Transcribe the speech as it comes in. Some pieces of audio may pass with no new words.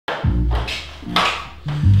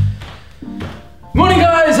Morning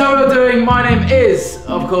guys, how are you doing? My name is,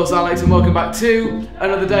 of course, Alex, and welcome back to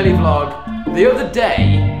another daily vlog. The other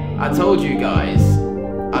day, I told you guys,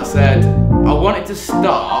 I said I wanted to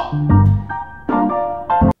start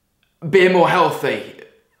being more healthy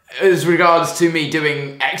as regards to me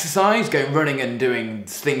doing exercise, going running and doing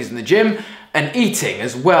things in the gym, and eating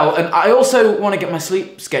as well. And I also want to get my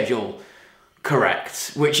sleep schedule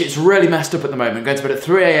correct, which it's really messed up at the moment. Going to bed at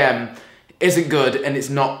 3 AM isn't good and it's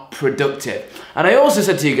not productive. And I also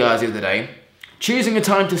said to you guys the other day, choosing a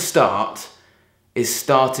time to start is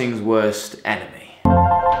starting's worst enemy.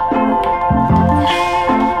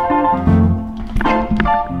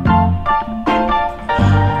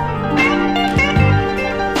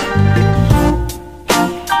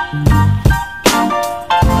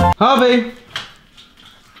 Harvey!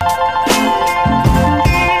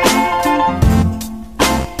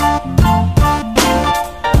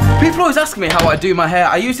 People always ask me how I do my hair.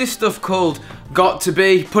 I use this stuff called Got To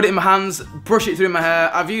Be, put it in my hands, brush it through my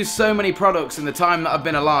hair. I've used so many products in the time that I've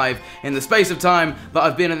been alive, in the space of time that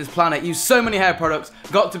I've been on this planet, used so many hair products.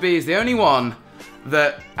 Got To Be is the only one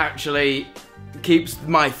that actually keeps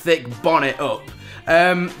my thick bonnet up.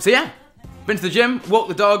 So yeah, been to the gym, walked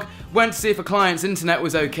the dog, went to see if a client's internet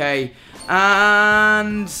was okay,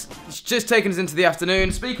 and it's just taken us into the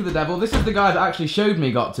afternoon. Speak of the devil, this is the guy that actually showed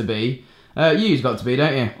me Got To Be. You use Got To Be,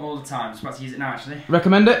 don't you? All the time. Just about to use it now, actually.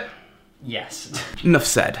 Recommend it? Yes. Enough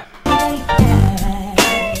said.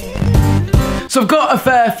 So I've got a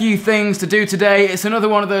fair few things to do today. It's another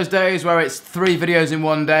one of those days where it's 3 videos in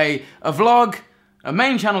one day. A vlog, a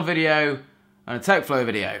main channel video, and a tech flow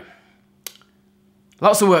video.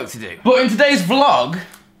 Lots of work to do. But in today's vlog,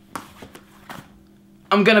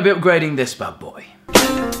 I'm gonna be upgrading this bad boy.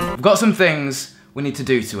 I've got some things we need to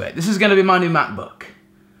do to it. This is gonna be my new MacBook.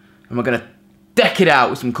 And we're gonna deck it out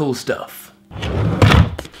with some cool stuff.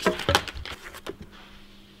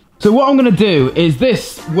 So what I'm gonna do is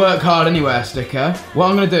this work hard anywhere sticker. What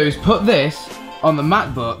I'm gonna do is put this on the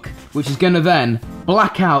MacBook, which is gonna then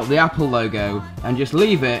black out the Apple logo and just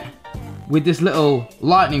leave it with this little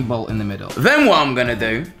lightning bolt in the middle. Then what I'm gonna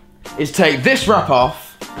do is take this wrap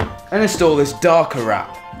off and install this darker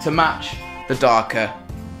wrap to match the darker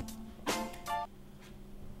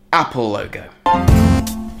Apple logo.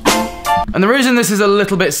 And the reason this is a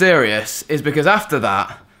little bit serious is because after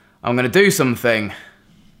that, I'm gonna do something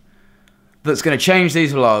that's gonna change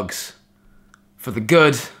these vlogs for the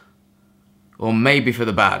good, or maybe for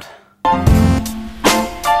the bad.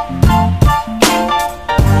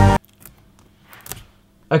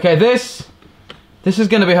 Okay, this is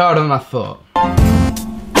gonna be harder than I thought.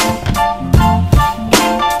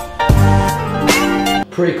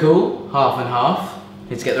 Pretty cool, half and half.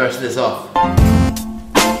 Need to get the rest of this off.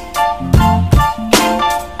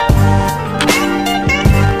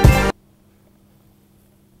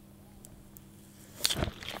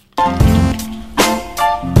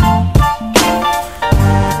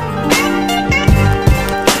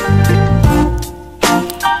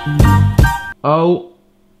 Oh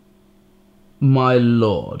my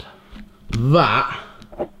lord. That.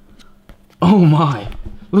 Oh my.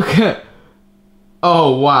 Look at.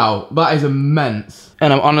 Oh wow. That is immense.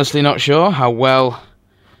 And I'm honestly not sure how well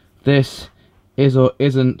this is or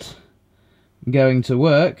isn't going to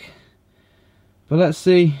work. But let's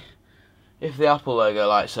see if the Apple logo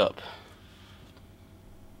lights up.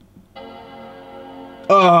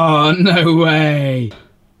 Oh, no way.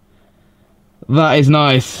 That is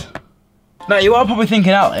nice. Now you are probably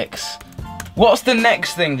thinking, Alex, what's the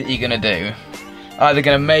next thing that you're gonna do? Either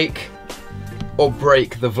gonna make or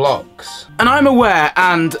break the vlogs. And I'm aware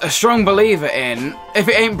and a strong believer in, if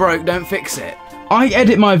it ain't broke, don't fix it. I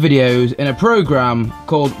edit my videos in a program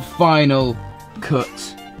called Final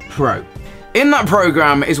Cut Pro. In that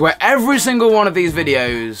program is where every single one of these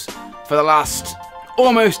videos for the last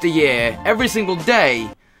almost a year, every single day,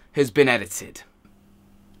 has been edited.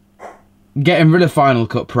 Getting rid of Final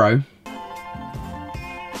Cut Pro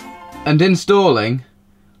and installing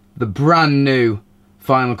the brand new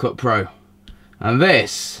Final Cut Pro. And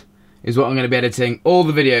this is what I'm going to be editing all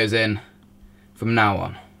the videos in from now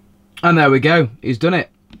on. And there we go, he's done it.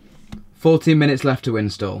 14 minutes left to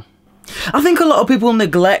install. I think a lot of people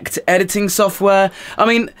neglect editing software. I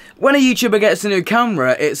mean, when a YouTuber gets a new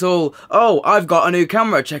camera, it's all, oh, I've got a new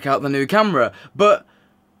camera, check out the new camera. But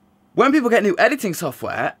when people get new editing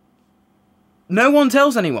software, no one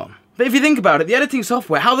tells anyone. But if you think about it, the editing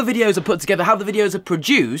software, how the videos are put together, how the videos are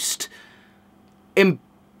produced in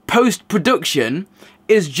post-production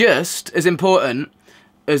is just as important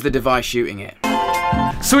as the device shooting it.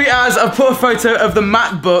 Sweet as, I've put a photo of the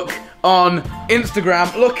MacBook on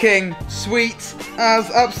Instagram, looking sweet as,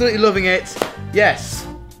 absolutely loving it. Yes,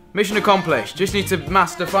 mission accomplished. Just need to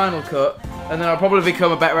master Final Cut, and then I'll probably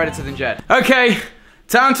become a better editor than Jed. Okay,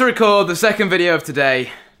 time to record the second video of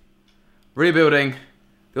today. Rebuilding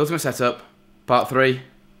the ultimate setup, part 3,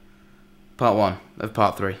 part 1 of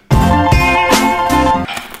part 3.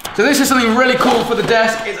 So this is something really cool for the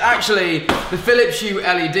desk. It's actually the Philips Hue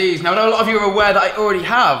LEDs. Now I know a lot of you are aware that I already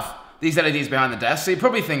have these LEDs behind the desk, so you're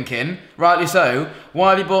probably thinking, rightly so, why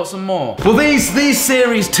have you bought some more? Well, these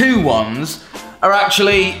Series 2 ones are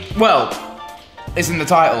actually, well, it's in the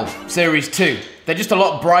title, Series 2. They're just a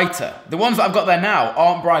lot brighter. The ones that I've got there now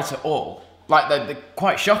aren't bright at all. Like, they're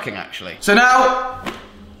quite shocking, actually. So now,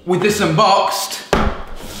 with this unboxed,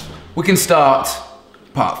 we can start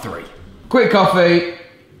part 3. Quick coffee,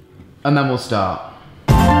 and then we'll start.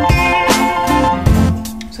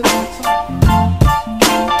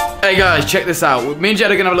 Hey guys, check this out. Me and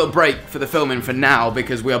Jed are gonna have a little break for the filming for now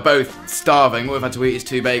because we are both starving. What we've had to eat is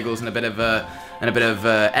 2 bagels and a bit of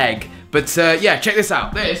egg. But yeah, check this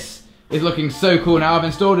out. This is looking so cool now. I've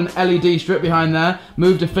installed an LED strip behind there,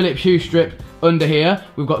 moved a Philips Hue strip under here.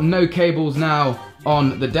 We've got no cables now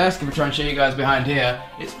on the desk. If I try and show you guys behind here,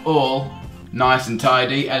 it's all nice and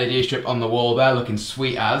tidy. LED strip on the wall there, looking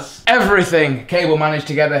sweet as. Everything cable managed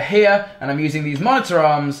together here, and I'm using these monitor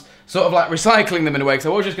arms, sort of like recycling them in a way, because I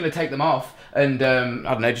was just going to take them off and,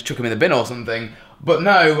 I don't know, just chuck them in the bin or something. But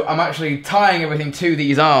no, I'm actually tying everything to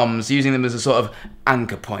these arms, using them as a sort of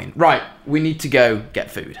anchor point. Right, we need to go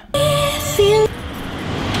get food.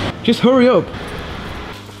 Just hurry up.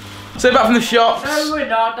 So back from the shops. No, we're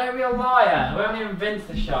not. Don't be a liar. We haven't even been to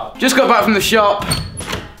the shop. Just got back from the shop.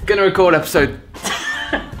 Gonna record episode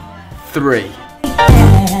 3.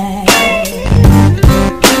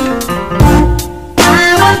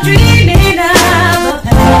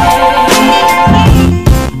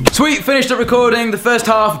 Sweet, finished up recording the first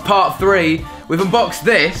half of part 3. We've unboxed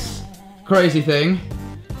this crazy thing.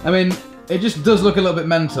 I mean, it just does look a little bit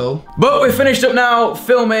mental. But we're finished up now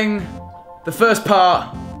filming the first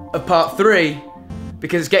part of part 3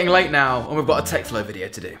 because it's getting late now and we've got a tech flow video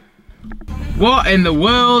to do. What in the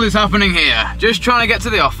world is happening here? Just trying to get to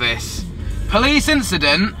the office. Police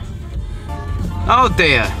incident? Oh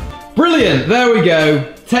dear. Brilliant, there we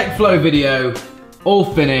go. Tech flow video,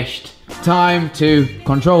 all finished. Time to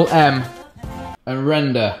Control M and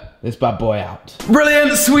render this bad boy out.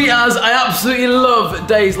 Brilliant, sweet as. I absolutely love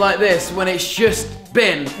days like this when it's just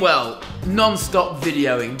been, well, non-stop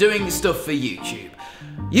videoing, doing stuff for YouTube.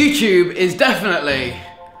 YouTube is definitely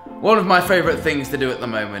one of my favourite things to do at the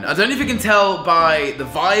moment. I don't know if you can tell by the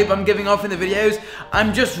vibe I'm giving off in the videos.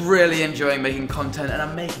 I'm just really enjoying making content and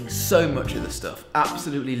I'm making so much of the stuff.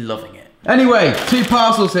 Absolutely loving it. Anyway, 2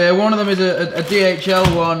 parcels here. One of them is a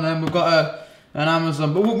DHL one and we've got an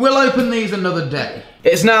Amazon, but we'll open these another day.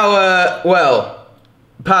 It's now, well,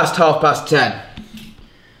 past 10:30.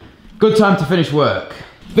 Good time to finish work.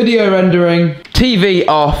 Video rendering, TV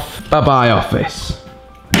off, bye-bye office.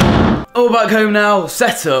 All back home now,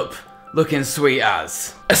 set up, looking sweet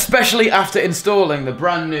as. Especially after installing the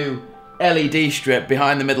brand new LED strip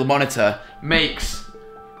behind the middle monitor, makes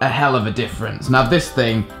a hell of a difference. Now this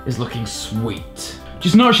thing is looking sweet.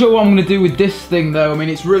 Just not sure what I'm gonna do with this thing though. I mean,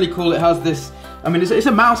 it's really cool. It has this, I mean, it's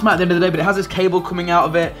a mouse mat at the end of the day, but it has this cable coming out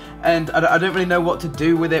of it, and I don't really know what to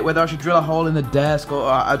do with it, whether I should drill a hole in the desk, or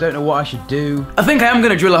I don't know what I should do. I think I am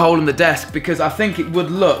gonna drill a hole in the desk, because I think it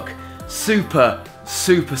would look super,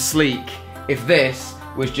 super sleek if this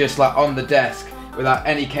was just like on the desk without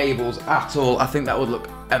any cables at all. I think that would look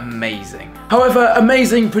amazing. However,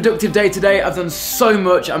 amazing productive day today. I've done so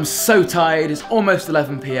much. I'm so tired. It's almost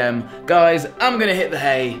 11 PM. Guys, I'm gonna hit the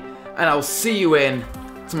hay and I'll see you in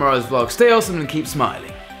tomorrow's vlog. Stay awesome and keep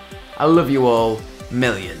smiling. I love you all.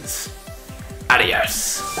 Millions.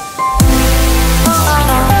 Adios.